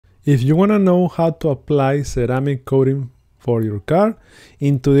If you want to know how to apply ceramic coating for your car,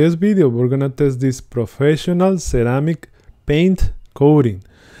 in today's video we're going to test this professional ceramic paint coating.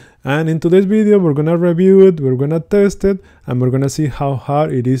 And in today's video we're going to review it, we're going to test it, and we're going to see how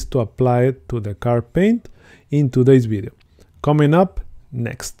hard it is to apply it to the car paint in today's video. Coming up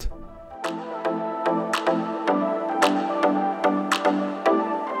next.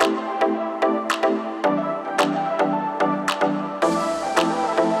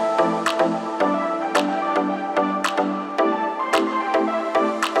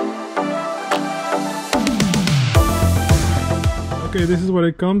 Okay, this is what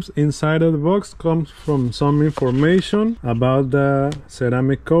it comes inside of the box. Comes from some information about the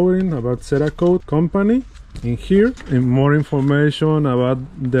ceramic coating, about Cerakote company in here, and more information about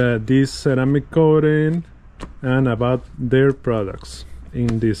this ceramic coating and about their products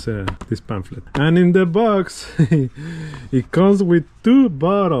in this pamphlet. And in the box it comes with 2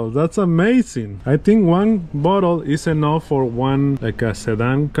 bottles. That's amazing. I think 1 bottle is enough for one, like a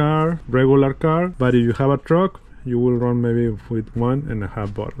sedan car, regular car, but if you have a truck, you will run maybe with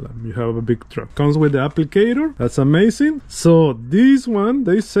 1.5 bottle. You have a big truck. Comes with the applicator. That's amazing. So this one,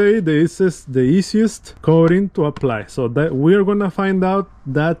 they say this is the easiest coating to apply. So that we are gonna find out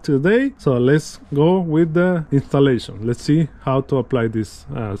that today. So let's go with the installation. Let's see how to apply this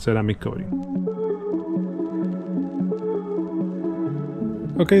ceramic coating.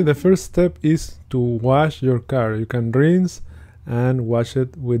 Okay, the first step is to wash your car. You can rinse and wash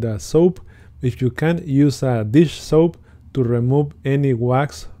it with a soap. If you can, use a dish soap to remove any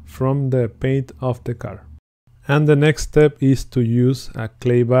wax from the paint of the car. And the next step is to use a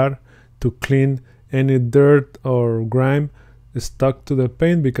clay bar to clean any dirt or grime stuck to the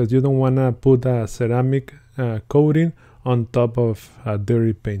paint, because you don't want to put a ceramic coating on top of a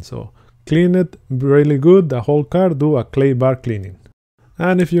dirty paint. So clean it really good, the whole car, do a clay bar cleaning.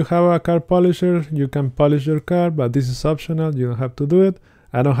 And if you have a car polisher, you can polish your car, but this is optional, you don't have to do it.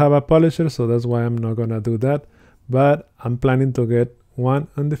 I don't have a polisher, so that's why I'm not gonna do that, but I'm planning to get one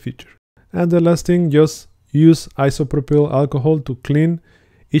in the future. And the last thing, just use isopropyl alcohol to clean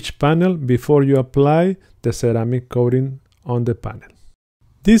each panel before you apply the ceramic coating on the panel.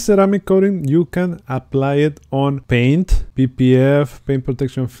 This ceramic coating, you can apply it on paint, PPF, paint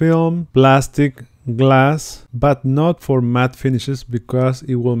protection film, plastic, glass, but not for matte finishes, because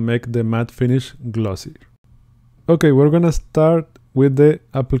it will make the matte finish glossy. Okay, we're gonna start with the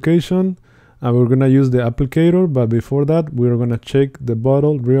application, and we're gonna use the applicator, but before that we're gonna check the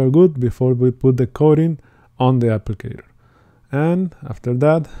bottle real good before we put the coating on the applicator. And after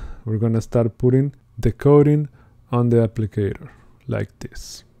that we're gonna start putting the coating on the applicator like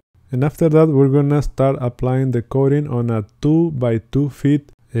this. And after that we're gonna start applying the coating on a 2 by 2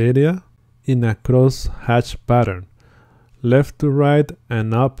 feet area in a cross hatch pattern, left to right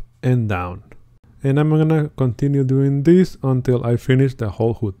and up and down. And I'm gonna continue doing this until I finish the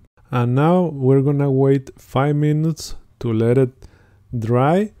whole hood. And now we're gonna wait 5 minutes to let it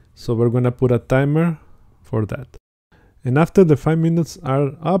dry. So we're gonna put a timer for that. And after the 5 minutes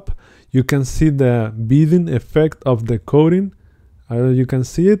are up, you can see the beading effect of the coating. You can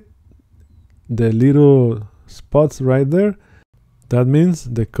see it, the little spots right there. That means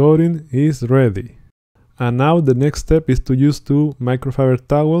the coating is ready. And now the next step is to use 2 microfiber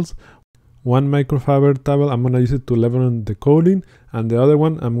towels. One microfiber towel, I'm gonna use it to level the coating, and the other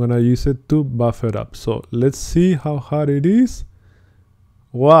one I'm gonna use it to buff it up. So let's see how hard it is.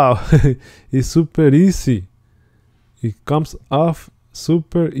 Wow, it's super easy. It comes off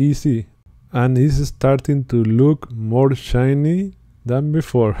super easy, and it's starting to look more shiny than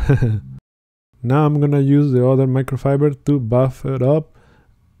before. Now I'm gonna use the other microfiber to buff it up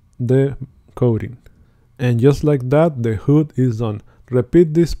the coating. And just like that, the hood is done.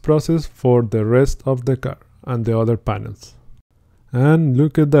 Repeat this process for the rest of the car and the other panels. And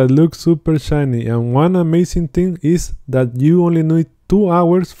look at that, looks super shiny. And one amazing thing is that you only need 2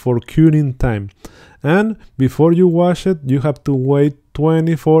 hours for curing time. And before you wash it, you have to wait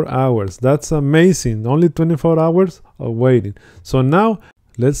 24 hours. That's amazing, only 24 hours of waiting. So now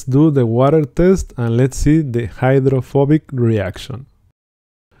let's do the water test and let's see the hydrophobic reaction.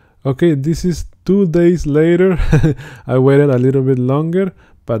 Okay, this is 2 days later. I waited a little bit longer,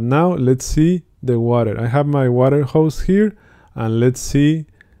 but now let's see the water. I have my water hose here, and let's see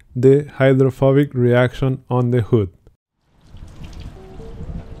the hydrophobic reaction on the hood.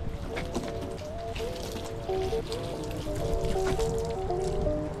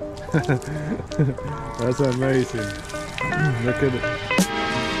 That's amazing. Look at it.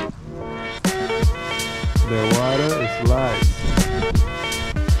 The water is light.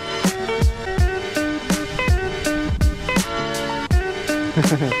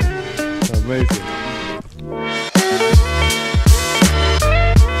 Amazing.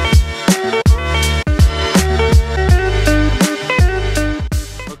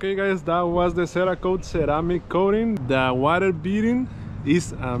 Okay guys, that was the Cerakote ceramic coating. The water beading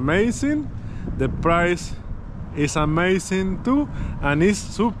is amazing. The price is amazing too, and it's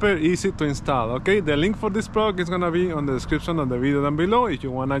super easy to install. Okay, the link for this product is gonna be on the description of the video down below if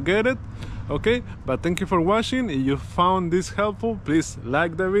you wanna get it. Okay, but thank you for watching. If you found this helpful, please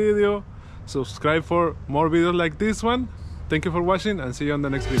like the video, subscribe for more videos like this one. Thank you for watching, and see you on the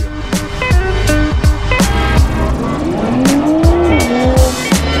next video.